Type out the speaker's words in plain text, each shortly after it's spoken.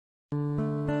This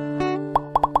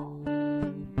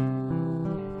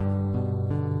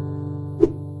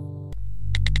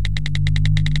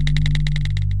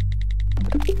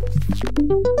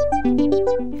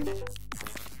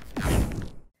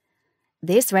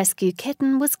rescue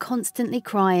kitten was constantly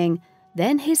crying.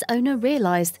 Then his owner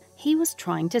realized he was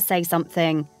trying to say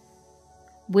something.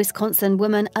 Wisconsin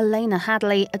woman Alana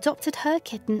Hadley adopted her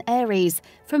kitten Aries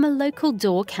from a local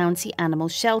Door County animal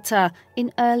shelter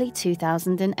in early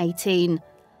 2018.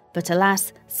 But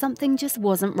alas, something just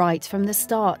wasn't right from the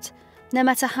start. No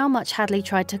matter how much Hadley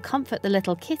tried to comfort the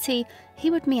little kitty, he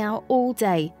would meow all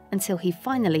day until he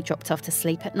finally dropped off to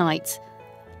sleep at night.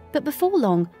 But before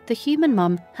long, the human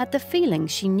mum had the feeling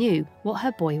she knew what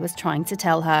her boy was trying to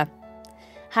tell her.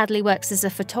 Hadley works as a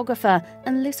photographer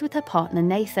and lives with her partner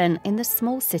Nathan in the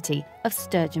small city of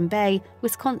Sturgeon Bay,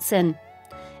 Wisconsin.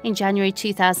 In January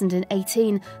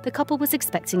 2018, the couple was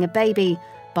expecting a baby,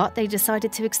 but they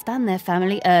decided to expand their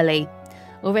family early.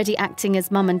 Already acting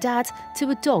as mum and dad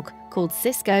to a dog called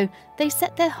Sisko, they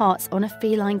set their hearts on a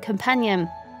feline companion.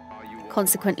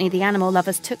 Consequently, the animal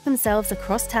lovers took themselves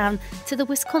across town to the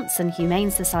Wisconsin Humane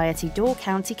Society Door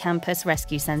County Campus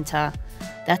Rescue Center.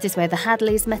 That is where the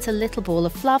Hadleys met a little ball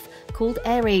of fluff called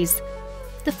Aries.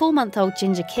 The 4-month-old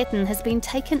ginger kitten has been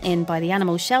taken in by the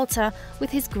animal shelter with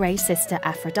his grey sister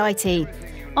Aphrodite,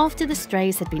 after the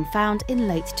strays had been found in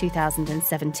late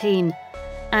 2017.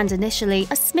 And initially,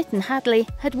 a smitten Hadley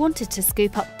had wanted to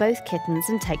scoop up both kittens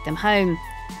and take them home.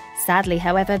 Sadly,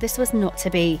 however, this was not to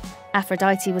be.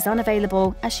 Aphrodite was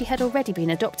unavailable as she had already been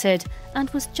adopted and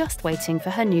was just waiting for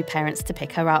her new parents to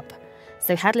pick her up.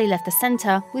 So Hadley left the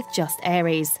centre with just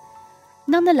Aries.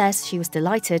 Nonetheless, she was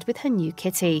delighted with her new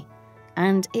kitty.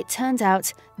 And it turned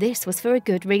out this was for a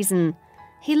good reason.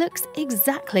 "He looks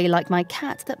exactly like my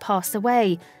cat that passed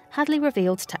away," Hadley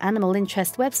revealed to animal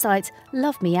interest website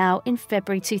Love Meow in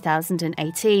February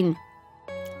 2018.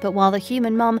 But while the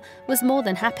human mum was more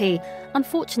than happy,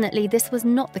 unfortunately this was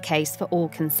not the case for all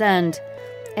concerned.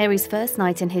 Aries' first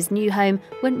night in his new home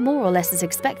went more or less as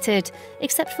expected,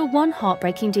 except for one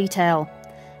heartbreaking detail.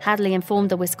 Hadley informed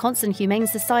the Wisconsin Humane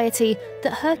Society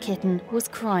that her kitten was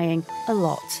crying a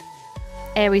lot.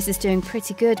 Aries is doing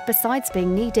pretty good besides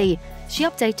being needy. She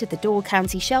updated the Door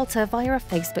County shelter via a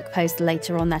Facebook post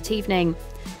later on that evening.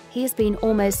 He has been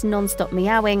almost non-stop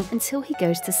meowing until he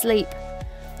goes to sleep.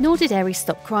 Nor did Aries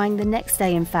stop crying the next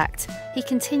day, in fact. He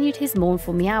continued his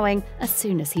mournful meowing as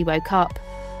soon as he woke up.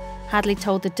 Hadley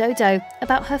told the dodo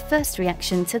about her first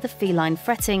reaction to the feline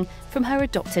fretting from her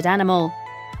adopted animal.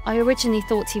 "I originally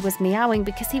thought he was meowing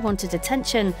because he wanted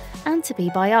attention and to be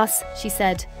by us," she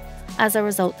said. As a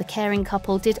result, the caring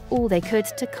couple did all they could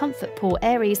to comfort poor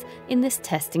Aries in this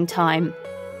testing time.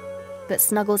 But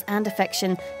snuggles and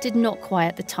affection did not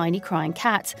quiet the tiny crying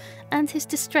cat, and his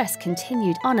distress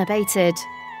continued unabated.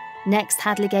 Next,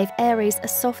 Hadley gave Aries a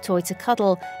soft toy to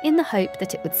cuddle in the hope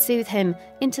that it would soothe him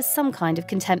into some kind of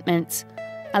contentment.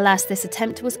 Alas, this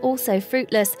attempt was also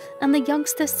fruitless, and the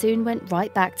youngster soon went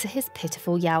right back to his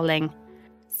pitiful yowling.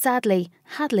 Sadly,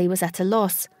 Hadley was at a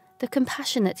loss. The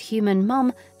compassionate human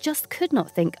mum just could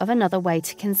not think of another way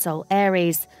to console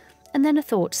Aries. And then a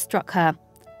thought struck her.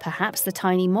 Perhaps the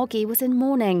tiny Moggy was in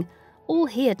mourning. All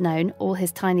he had known all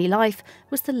his tiny life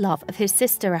was the love of his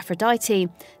sister Aphrodite,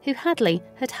 who Hadley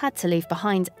had had to leave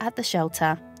behind at the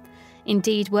shelter.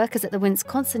 Indeed, workers at the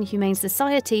Wisconsin Humane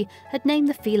Society had named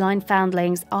the feline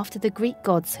foundlings after the Greek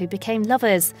gods who became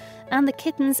lovers, and the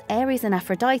kittens Aries and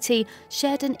Aphrodite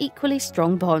shared an equally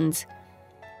strong bond.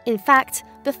 In fact,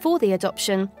 before the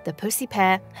adoption, the pussy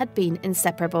pair had been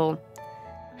inseparable.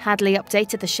 Hadley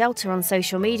updated the shelter on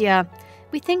social media.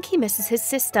 "We think he misses his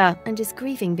sister and is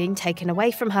grieving being taken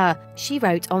away from her," she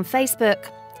wrote on Facebook.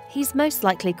 "He's most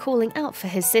likely calling out for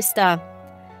his sister."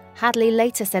 Hadley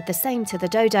later said the same to the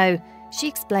dodo. She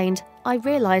explained, "I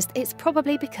realised it's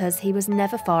probably because he was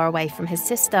never far away from his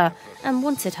sister and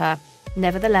wanted her.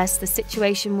 Nevertheless, the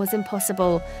situation was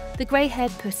impossible. The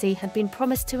grey-haired pussy had been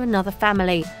promised to another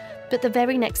family, but the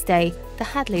very next day, the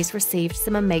Hadleys received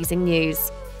some amazing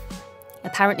news.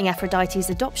 Apparently, Aphrodite's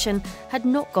adoption had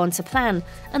not gone to plan,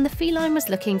 and the feline was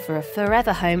looking for a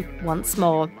forever home once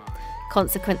more.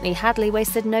 Consequently, Hadley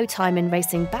wasted no time in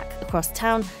racing back across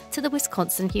town to the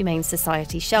Wisconsin Humane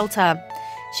Society shelter.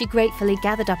 She gratefully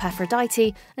gathered up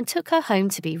Aphrodite and took her home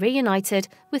to be reunited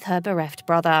with her bereft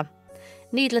brother.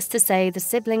 Needless to say, the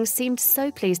siblings seemed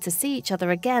so pleased to see each other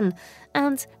again,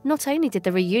 and not only did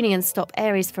the reunion stop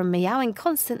Aries from meowing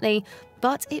constantly,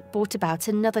 but it brought about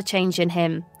another change in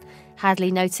him.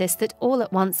 Hadley noticed that all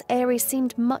at once Aries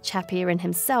seemed much happier in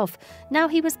himself now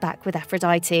he was back with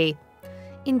Aphrodite.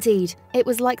 Indeed, it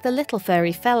was like the little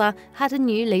furry fella had a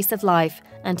new lease of life,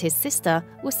 and his sister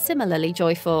was similarly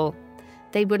joyful.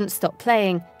 They wouldn't stop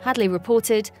playing, Hadley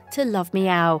reported, to love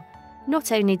meow.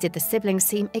 Not only did the siblings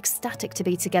seem ecstatic to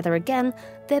be together again,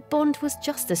 their bond was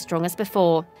just as strong as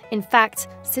before. In fact,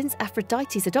 since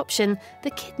Aphrodite's adoption,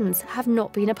 the kittens have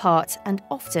not been apart, and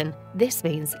often this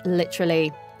means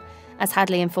literally. As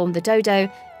Hadley informed the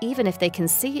dodo, even if they can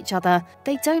see each other,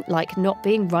 they don't like not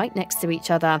being right next to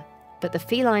each other. But the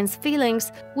feline's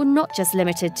feelings were not just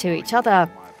limited to each other.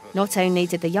 Not only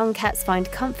did the young cats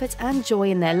find comfort and joy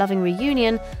in their loving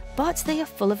reunion, but they are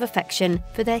full of affection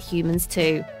for their humans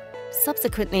too.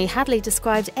 Subsequently, Hadley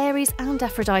described Aries and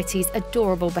Aphrodite's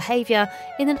adorable behaviour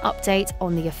in an update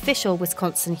on the official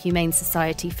Wisconsin Humane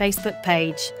Society Facebook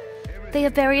page. "They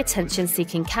are very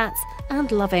attention-seeking cats and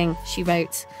loving," she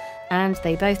wrote, "and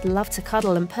they both love to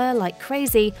cuddle and purr like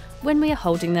crazy when we are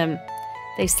holding them.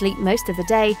 They sleep most of the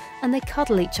day and they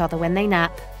cuddle each other when they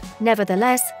nap."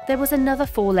 Nevertheless, there was another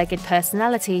four-legged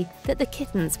personality that the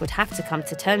kittens would have to come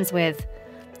to terms with.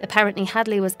 Apparently,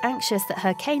 Hadley was anxious that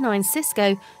her canine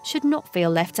Sisko should not feel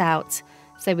left out.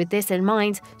 So with this in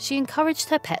mind, she encouraged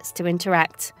her pets to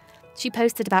interact. She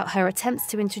posted about her attempts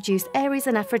to introduce Aries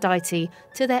and Aphrodite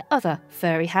to their other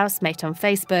furry housemate on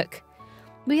Facebook.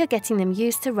 "We are getting them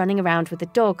used to running around with the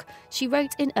dog," she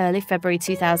wrote in early February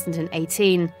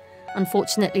 2018.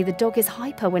 "Unfortunately, the dog is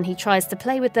hyper when he tries to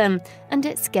play with them, and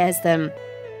it scares them.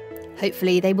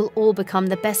 Hopefully, they will all become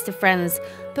the best of friends,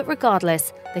 but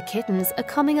regardless, the kittens are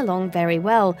coming along very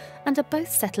well and are both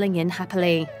settling in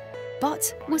happily."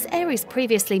 But was Aries'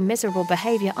 previously miserable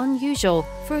behaviour unusual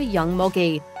for a young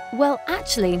moggy? Well,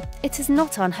 actually, it is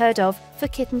not unheard of for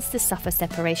kittens to suffer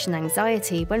separation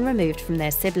anxiety when removed from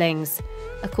their siblings.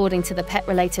 According to the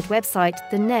pet-related website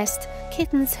The Nest,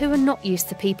 kittens who are not used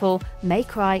to people may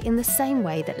cry in the same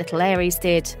way that little Aries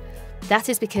did. That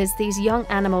is because these young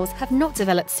animals have not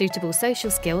developed suitable social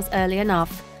skills early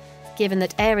enough. Given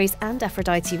that Aries and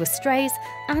Aphrodite were strays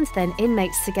and then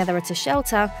inmates together at a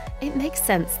shelter, it makes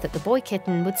sense that the boy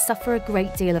kitten would suffer a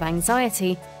great deal of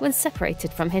anxiety when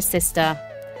separated from his sister.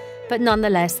 But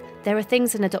nonetheless, there are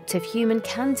things an adoptive human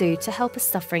can do to help a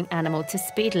suffering animal to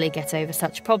speedily get over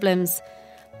such problems.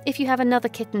 If you have another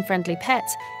kitten-friendly pet,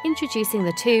 introducing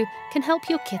the two can help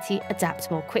your kitty adapt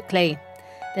more quickly.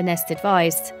 The Nest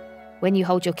advised, "When you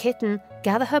hold your kitten,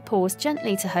 gather her paws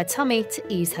gently to her tummy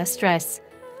to ease her stress."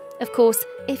 Of course,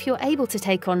 if you're able to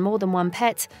take on more than one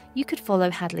pet, you could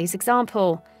follow Hadley's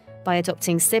example. By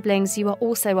adopting siblings, you are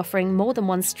also offering more than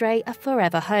one stray a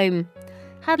forever home.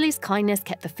 Hadley's kindness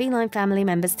kept the feline family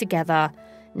members together.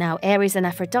 Now Aries and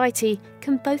Aphrodite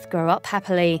can both grow up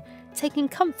happily, taking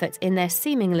comfort in their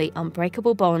seemingly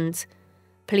unbreakable bond.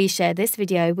 Please share this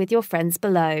video with your friends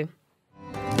below.